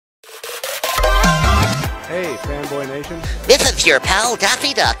Hey, Fanboy Nation. This is your pal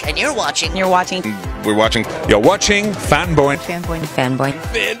Daffy Duck, and you're watching. We're watching Fanboy. A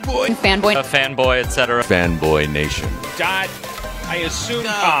fanboy, etc. Fanboy Nation. Dot, I assume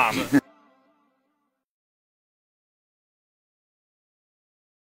Tom.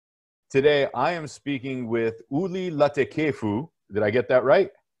 Today, I am speaking with Uli Latukefu. Did I get that right?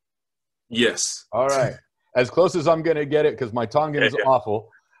 Yes. All right. As close as I'm going to get it, because my Tongan is awful.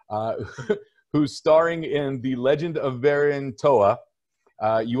 Who's starring in The Legend of Baron Toa.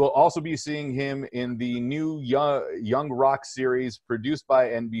 You will also be seeing him in the new Young Rock series produced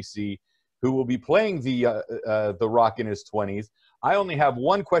by NBC, who will be playing the Rock in his 20s. I only have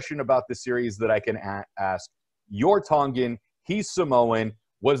one question about the series that I can ask. You're Tongan, he's Samoan.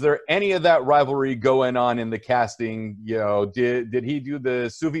 Was there any of that rivalry going on in the casting? You know, did he do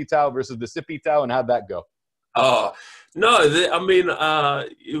the Suvitau versus the Sipitau, and how'd that go? Oh, no,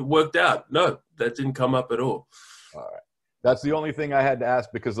 it worked out. No, that didn't come up at all. All right. That's the only thing I had to ask,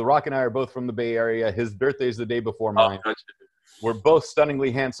 because The Rock and I are both from the Bay Area. His birthday's the day before mine. Gotcha. We're both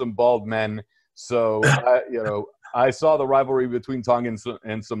stunningly handsome, bald men. So, I saw the rivalry between Tongan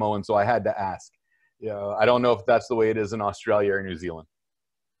and Samoan, so I had to ask. I don't know if that's the way it is in Australia or New Zealand.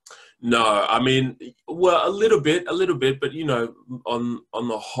 No, I mean, well, a little bit, but on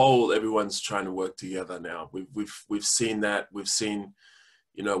the whole, everyone's trying to work together now. We've seen that. We've seen,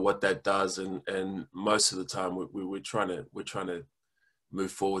 what that does, and most of the time we're trying to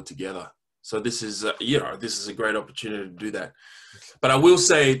move forward together. So this is a great opportunity to do that. But I will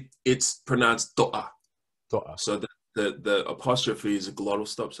say it's pronounced to'a. To'a. So the apostrophe is a glottal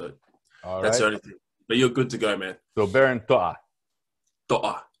stop. So right. That's the only thing. But you're good to go, man. So Baron To'a.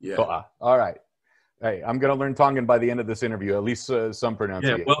 To'a. Yeah. To'a. All right. Hey, I'm going to learn Tongan by the end of this interview, at least some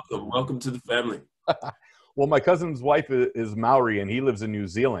pronunciation. Yeah, welcome to the family. Well, my cousin's wife is Maori, and he lives in New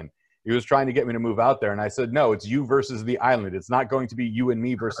Zealand. He was trying to get me to move out there, and I said, no, it's you versus the island. It's not going to be you and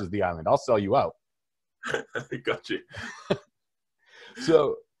me versus the island. I'll sell you out. Got you.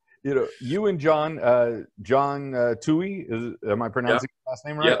 So, you and John Tui, am I pronouncing his last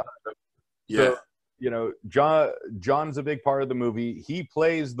name right? Yeah. So, John's a big part of the movie. He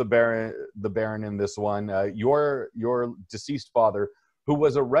plays the Baron in this one. Your deceased father, who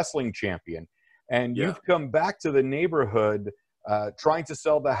was a wrestling champion, and you've come back to the neighborhood trying to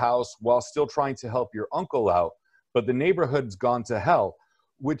sell the house while still trying to help your uncle out. But the neighborhood's gone to hell,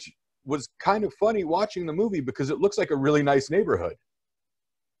 which was kind of funny watching the movie because it looks like a really nice neighborhood.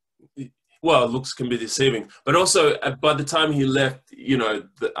 Well, looks can be deceiving, but also by the time he left,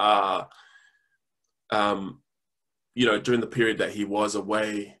 during the period that he was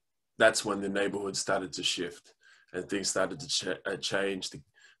away, that's when the neighborhood started to shift and things started to change.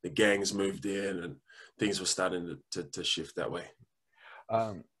 The gangs moved in and things were starting to shift that way.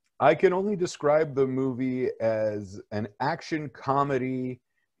 I can only describe the movie as an action comedy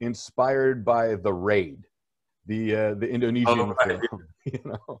inspired by The Raid, the Indonesian film,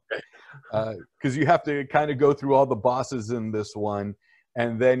 because you have to kind of go through all the bosses in this one.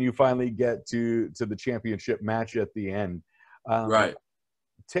 And then you finally get to the championship match at the end. Right.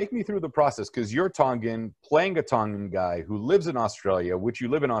 Take me through the process, because you're Tongan, playing a Tongan guy who lives in Australia, which you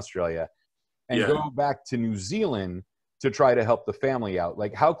live in Australia, and go back to New Zealand to try to help the family out.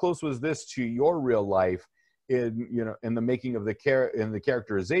 Like, how close was this to your real life in the making of the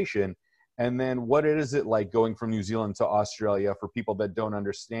characterization? And then what is it like going from New Zealand to Australia for people that don't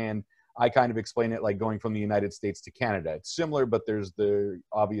understand? I kind of explain it like going from the United States to Canada. It's similar, but there's the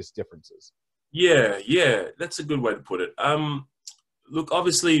obvious differences. Yeah, that's a good way to put it. Look,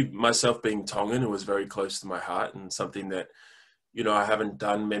 obviously, myself being Tongan, it was very close to my heart and something that, I haven't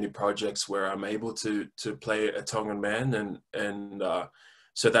done many projects where I'm able to play a Tongan man, and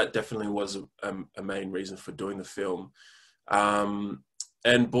so that definitely was a main reason for doing the film.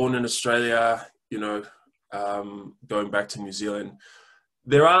 And born in Australia, going back to New Zealand.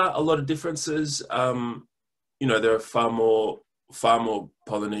 There are a lot of differences. There are far more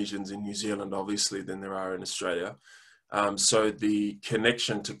Polynesians in New Zealand, obviously, than there are in Australia. So the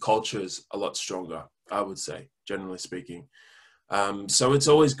connection to culture is a lot stronger, I would say, generally speaking. So it's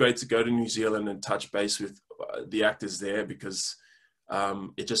always great to go to New Zealand and touch base with the actors there, because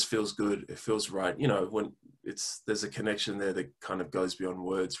it just feels good. It feels right. When there's a connection there that kind of goes beyond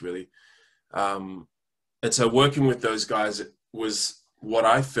words, really. And so working with those guys was what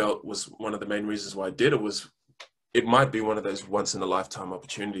I felt was one of the main reasons why I did it. Was it might be one of those once in a lifetime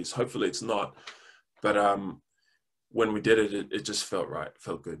opportunities. Hopefully it's not, but when we did it, it just felt right. It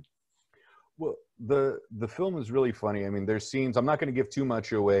felt good. Well, the film is really funny. I mean, there's scenes, I'm not going to give too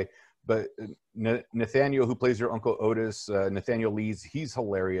much away, but Nathaniel, who plays your Uncle Otis, Nathaniel Lees, he's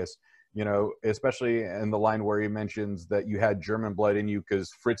hilarious. you know, especially in the line where he mentions that you had German blood in you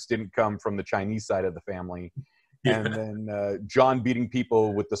because Fritz didn't come from the Chinese side of the family. Yeah. And then John beating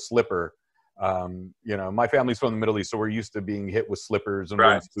people with the slipper. You know, my family's from the Middle East, so we're used to being hit with slippers and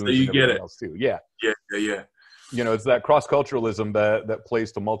wooden Right. spoons So you and get everything it. else too. Yeah. Yeah. You know, it's that cross-culturalism that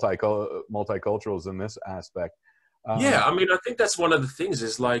plays to multiculturals in this aspect. Yeah, I mean, I think that's one of the things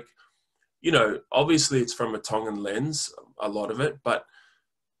is like, you know, obviously it's from a Tongan lens, a lot of it, but,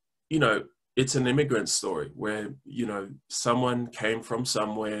 you know, it's an immigrant story where, you know, someone came from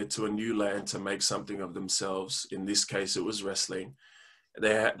somewhere to a new land to make something of themselves. In this case, it was wrestling.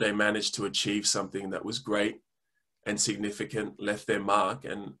 They managed to achieve something that was great and significant, left their mark,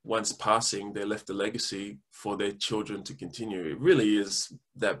 and once passing, they left a legacy for their children to continue. It really is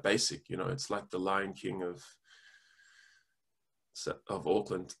that basic, you know. It's like the Lion King of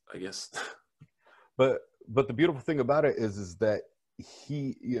Auckland, I guess. But the beautiful thing about it is that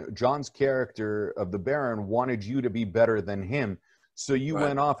he, you know, John's character of the Baron wanted you to be better than him, so you Right.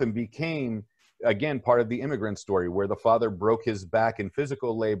 went off and became, again, part of the immigrant story where the father broke his back in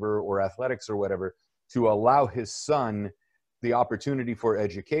physical labor or athletics or whatever to allow his son the opportunity for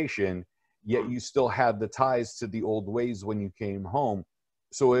education, yet you still had the ties to the old ways when you came home.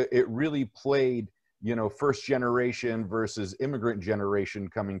 So it really played, you know, first generation versus immigrant generation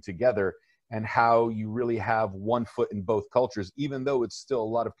coming together, and how you really have one foot in both cultures, even though it's still a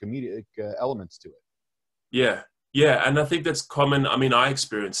lot of comedic elements to it. Yeah, and I think that's common. I mean, I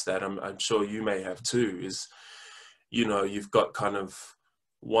experienced that. I'm sure you may have too. Is, you know, you've got kind of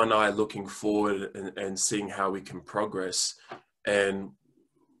one eye looking forward and seeing how we can progress, and,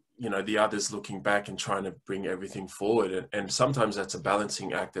 you know, the others looking back and trying to bring everything forward. And sometimes that's a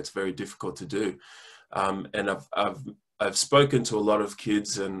balancing act that's very difficult to do. And I've spoken to a lot of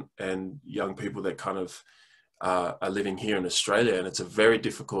kids and young people that kind of are living here in Australia, and it's a very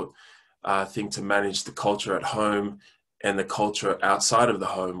difficult thing to manage the culture at home and the culture outside of the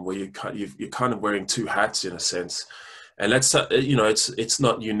home, where you're kind of wearing two hats in a sense. And that's, you know, it's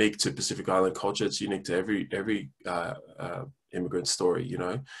not unique to Pacific Island culture. It's unique to every immigrant story, you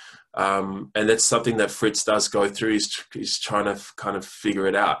know. And that's something that Fritz does go through. He's trying to kind of figure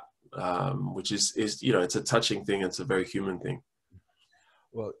it out, which is, you know, it's a touching thing. It's a very human thing.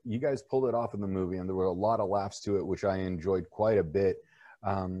 Well, you guys pulled it off in the movie, and there were a lot of laughs to it, which I enjoyed quite a bit.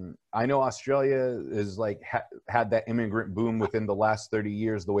 I know Australia is like had that immigrant boom within the last 30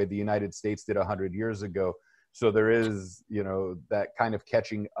 years, the way the United States did 100 years ago. So there is, you know, that kind of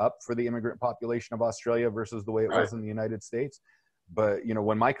catching up for the immigrant population of Australia versus the way it was in the United States. But, you know,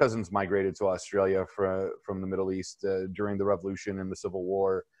 when my cousins migrated to Australia from the Middle East during the revolution and the civil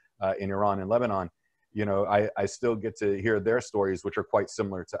war in Iran and Lebanon, you know, I still get to hear their stories, which are quite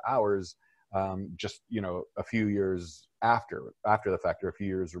similar to ours, just, you know, a few years after the fact, or a few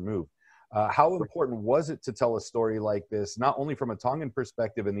years removed. How important was it to tell a story like this, not only from a Tongan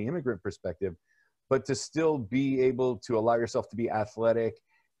perspective and the immigrant perspective, but to still be able to allow yourself to be athletic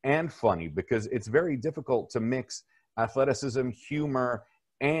and funny? Because it's very difficult to mix athleticism, humor,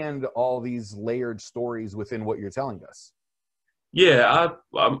 and all these layered stories within what you're telling us. Yeah,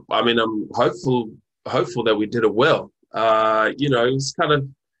 I mean, I'm hopeful that we did it well. You know, it's kind of,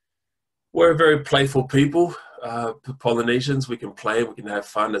 we're a very playful people. Polynesians, we can play, we can have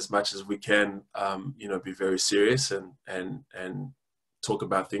fun as much as we can. You know, be very serious and talk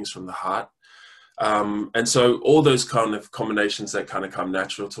about things from the heart. And so all those kind of combinations that kind of come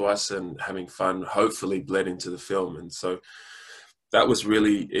natural to us, and having fun hopefully bled into the film. And so that was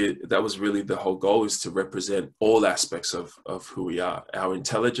really it. That was really the whole goal, is to represent all aspects of who we are. Our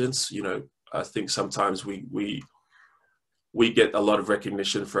intelligence, you know, I think sometimes we get a lot of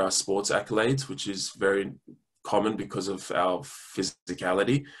recognition for our sports accolades, which is very common because of our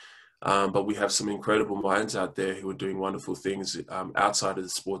physicality. But we have some incredible minds out there who are doing wonderful things outside of the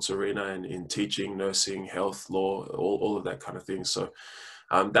sports arena, and in teaching, nursing, health, law, all of that kind of thing. So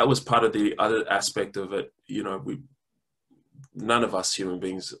that was part of the other aspect of it. You know, none of us human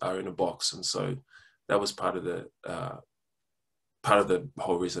beings are in a box, and so that was part of the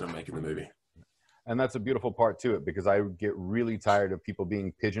whole reason I'm making the movie. And that's a beautiful part to it, because I get really tired of people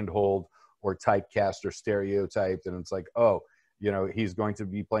being pigeonholed or typecast or stereotyped. And it's like, oh, you know, he's going to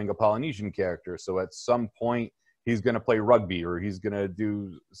be playing a Polynesian character, so at some point he's going to play rugby, or he's going to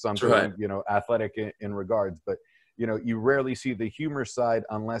do something, you know, athletic in regards. But, you know, you rarely see the humor side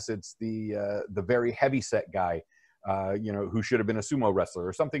unless it's the very heavyset guy, you know, who should have been a sumo wrestler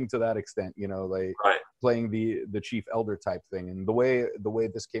or something to that extent, you know, like playing the chief elder type thing. And the way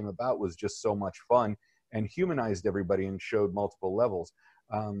this came about was just so much fun and humanized everybody and showed multiple levels.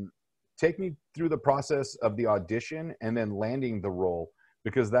 Take me through the process of the audition and then landing the role,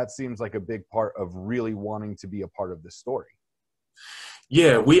 because that seems like a big part of really wanting to be a part of this story.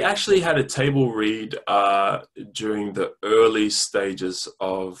 Yeah, we actually had a table read during the early stages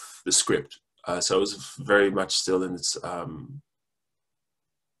of the script. So it was very much still in its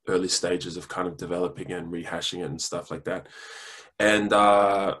early stages of kind of developing and rehashing it and stuff like that. And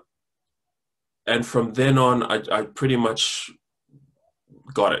from then on, I pretty much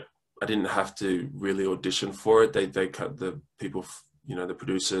got it. I didn't have to really audition for it. They cut the people, you know, the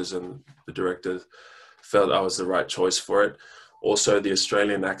producers and the director felt I was the right choice for it. Also, the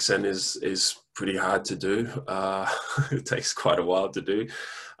Australian accent is pretty hard to do. It takes quite a while to do.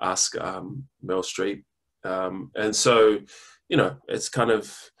 Ask Mel Street. And so, you know, it's kind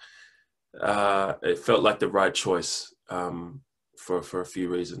of, it felt like the right choice for a few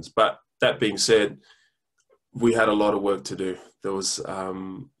reasons. But that being said, we had a lot of work to do. There was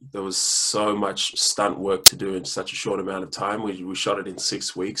so much stunt work to do in such a short amount of time. We shot it in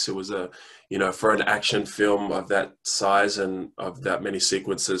 6 weeks. It was you know, for an action film of that size and of that many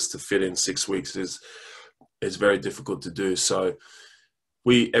sequences to fit in 6 weeks is very difficult to do. So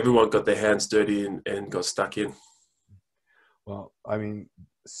everyone got their hands dirty and got stuck in. Well, I mean,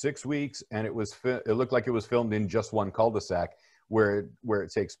 6 weeks, and it looked like it was filmed in just one cul-de-sac where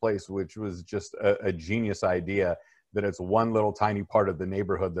it takes place, which was just a genius idea, that it's one little tiny part of the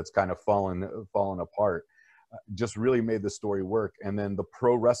neighborhood that's kind of fallen apart. Just really made the story work. And then the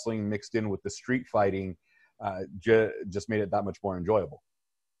pro wrestling mixed in with the street fighting just made it that much more enjoyable.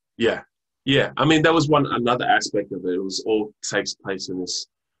 Yeah. I mean, that was another aspect of it. It was all takes place in this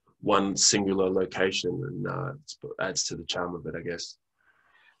one singular location, and it adds to the charm of it, I guess.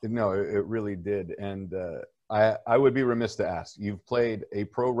 No, it really did. And I would be remiss to ask, you've played a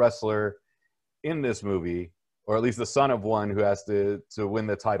pro wrestler in this movie, or at least the son of one who has to win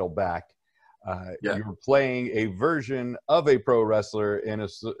the title back. Yeah. You're playing a version of a pro wrestler in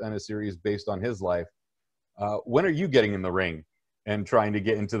a series based on his life. When are you getting in the ring and trying to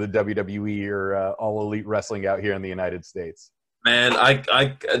get into the WWE or All Elite Wrestling out here in the United States? Man,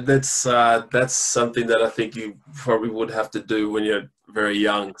 that's something that I think you probably would have to do when you're very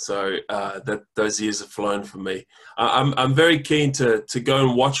young. So those years have flown for me. I'm very keen to go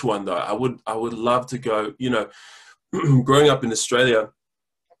and watch one though. I would love to go. You know, growing up in Australia,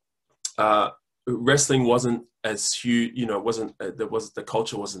 wrestling wasn't as huge. You know, the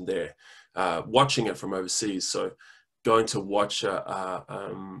culture wasn't there. Watching it from overseas, so going to watch a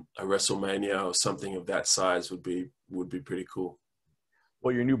WrestleMania or something of that size would be pretty cool.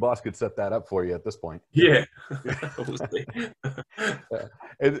 Well, your new boss could set that up for you at this point. Yeah.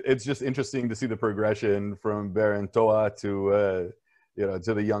 It's just interesting to see the progression from Baron Toa to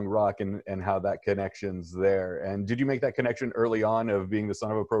the Young Rock and how that connection's there. And did you make that connection early on of being the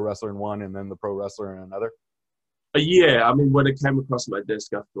son of a pro wrestler in one and then the pro wrestler in another? Yeah, I mean, when it came across my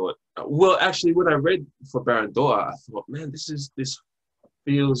desk, I thought, well, actually, when I read for Baron Toa, I thought, man, this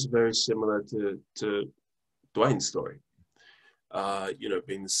feels very similar to Dwayne's story. You know,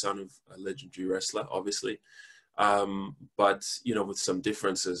 being the son of a legendary wrestler, obviously, but you know, with some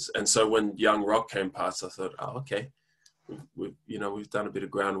differences. And so when Young Rock came past, I thought, oh, okay, we've done a bit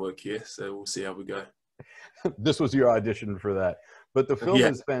of groundwork here, so we'll see how we go. This was your audition for that, but the film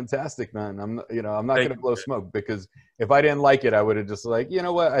is fantastic, man. I'm not going to blow smoke, because if I didn't like it, I would have just like, you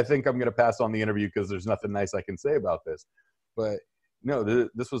know what, I think I'm going to pass on the interview because there's nothing nice I can say about this. But no,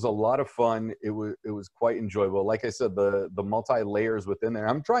 this was a lot of fun. It was quite enjoyable. Like I said, the multi layers within there.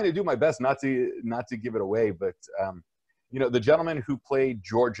 I'm trying to do my best not to give it away, but the gentleman who played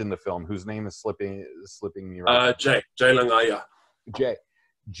George in the film, whose name is slipping me right. Jay Langaya.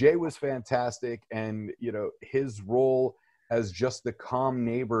 Jay was fantastic, and his role as just the calm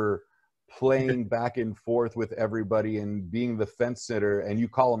neighbor, playing back and forth with everybody and being the fence sitter, and you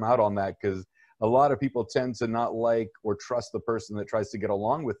call him out on that because a lot of people tend to not like or trust the person that tries to get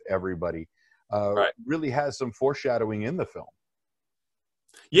along with everybody. Right. Really has some foreshadowing in the film.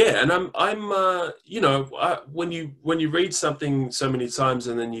 Yeah, and when you read something so many times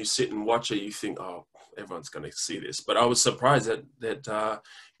and then you sit and watch it, you think, oh, everyone's going to see this. But I was surprised that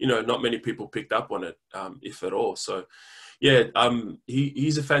not many people picked up on it, if at all. So, yeah,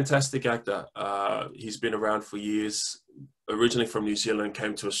 he's a fantastic actor. He's been around for years. Originally from New Zealand,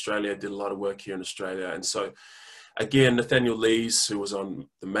 came to Australia, did a lot of work here in Australia. And so, again, Nathaniel Lees, who was on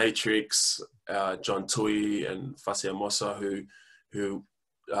The Matrix, John Tui and Fasia Mossa, who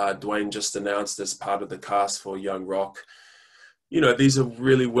Dwayne just announced as part of the cast for Young Rock. These are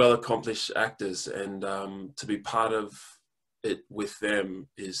really well-accomplished actors, and to be part of it with them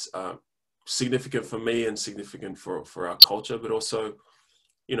is significant for me and significant for our culture, but also,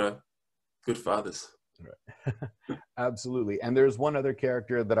 good fathers. Right. Absolutely. And there's one other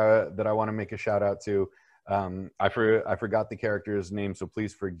character that I want to make a shout out to. I forgot the character's name, so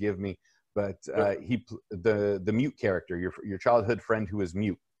please forgive me. But the mute character, your childhood friend who is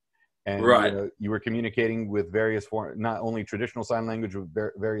mute, and Right. you were communicating with various forms, not only traditional sign language,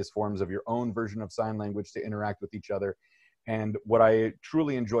 but various forms of your own version of sign language to interact with each other. And what I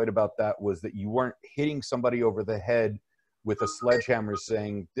truly enjoyed about that was that you weren't hitting somebody over the head with a sledgehammer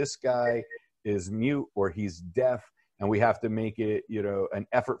saying, this guy is mute or he's deaf, and we have to make it, an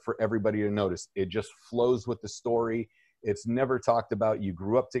effort for everybody to notice. It just flows with the story. It's never talked about. You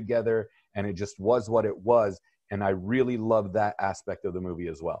grew up together, and it just was what it was. And I really love that aspect of the movie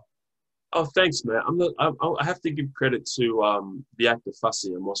as well. Oh, thanks, man. I have to give credit to the actor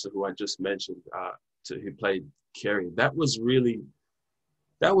Fussy, and also who I just mentioned, who played Kerry. That was really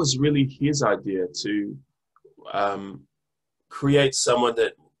his idea to create someone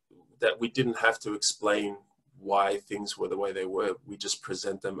that we didn't have to explain why things were the way they were. We just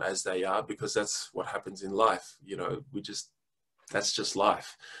present them as they are, because that's what happens in life. That's just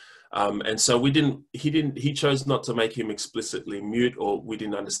life. And so he chose not to make him explicitly mute, or we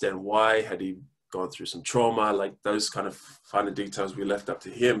didn't understand why. Had he gone through some trauma, like those kind of finer details we left up to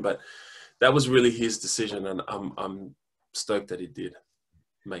him. But that was really his decision, and I'm stoked that he did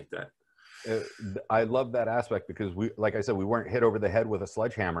make that. I love that aspect because like I said, we weren't hit over the head with a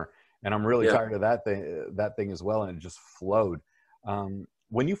sledgehammer, and I'm really tired of that thing as well. And it just flowed.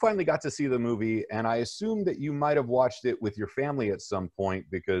 When you finally got to see the movie, and I assume that you might have watched it with your family at some point,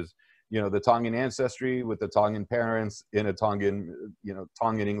 because the Tongan ancestry with the Tongan parents in a Tongan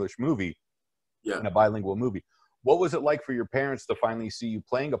English movie, in a bilingual movie. What was it like for your parents to finally see you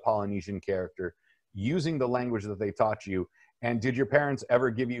playing a Polynesian character, using the language that they taught you? And did your parents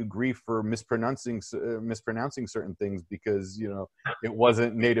ever give you grief for mispronouncing certain things because, it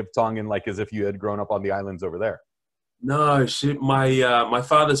wasn't native Tongan, like as if you had grown up on the islands over there? No, my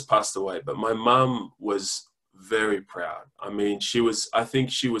father's passed away, but my mum was very proud. I mean, I think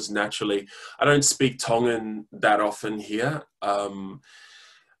she was naturally, I don't speak Tongan that often here.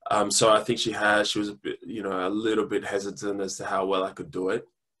 So I think she was a bit, a little bit hesitant as to how well I could do it.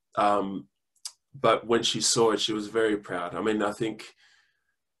 But when she saw it, she was very proud. I mean, I think,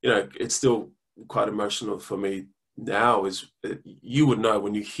 it's still quite emotional for me now. You would know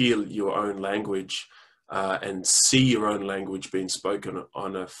when you hear your own language and see your own language being spoken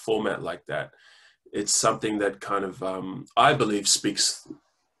on a format like that. It's something that kind of, I believe, speaks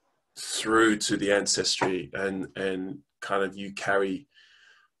through to the ancestry, and kind of you carry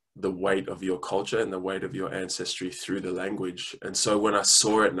the weight of your culture and the weight of your ancestry through the language. And so when I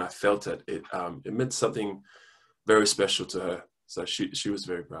saw it and I felt it, it meant something very special to her. So she was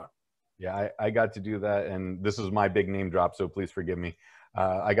very proud. Yeah, I got to do that, and this is my big name drop, so please forgive me.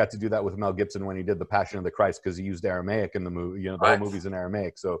 I got to do that with Mel Gibson when he did The Passion of the Christ, because he used Aramaic in the movie. The whole movie's in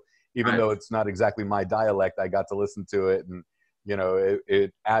Aramaic. So even though it's not exactly my dialect, I got to listen to it, and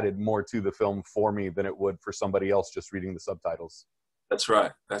it added more to the film for me than it would for somebody else just reading the subtitles. That's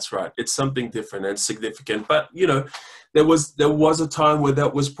right. It's something different and significant. But there was a time where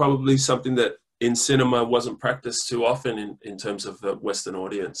that was probably something that in cinema wasn't practiced too often in terms of the Western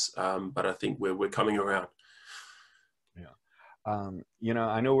audience. But I think we're coming around. Yeah.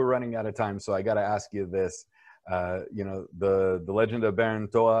 I know we're running out of time, so I got to ask you this. The Legend of Baron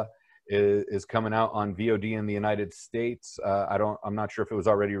Toa is coming out on VOD in the United States. I'm not sure if it was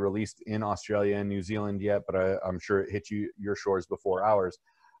already released in Australia and New Zealand yet, but I'm sure it hit your shores before ours.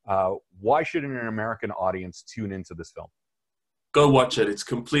 Why should an American audience tune into this film? Go watch it. It's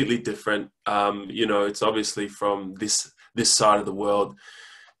completely different. It's obviously from this side of the world.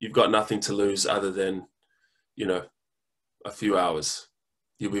 You've got nothing to lose other than, a few hours.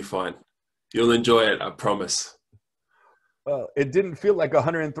 You'll be fine. You'll enjoy it, I promise. Well, it didn't feel like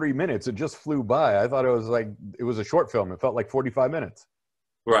 103 minutes. It just flew by. I thought it was a short film. It felt like 45 minutes.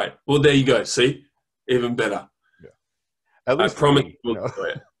 Right. Well, there you go. See? Even better. Yeah. At least I promise you'll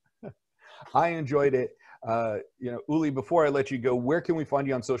enjoy it. I enjoyed it. Uli, before I let you go, where can we find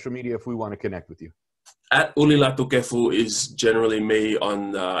you on social media if we want to connect with you? At Uli Latukefu is generally me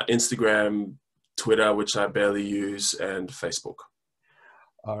on Instagram, Twitter, which I barely use, and Facebook.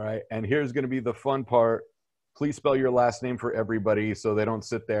 All right. And here's going to be the fun part. Please spell your last name for everybody so they don't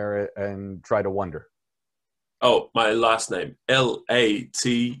sit there and try to wonder. Oh, my last name,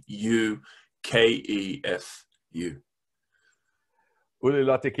 Latukefu. Uli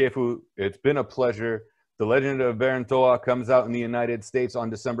Latukefu, it's been a pleasure. The Legend of Baron Toa comes out in the United States on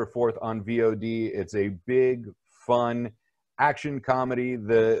December 4th on VOD. It's a big, fun action comedy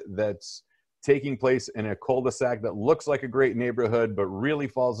that's taking place in a cul-de-sac that looks like a great neighborhood, but really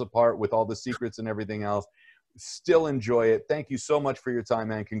falls apart with all the secrets and everything else. Still enjoy it. Thank you so much for your time,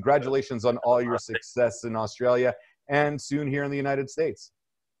 man. Congratulations on all your success in Australia and soon here in the United States.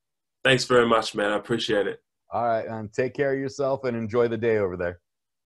 Thanks very much, man. I appreciate it. All right, and take care of yourself and enjoy the day over there.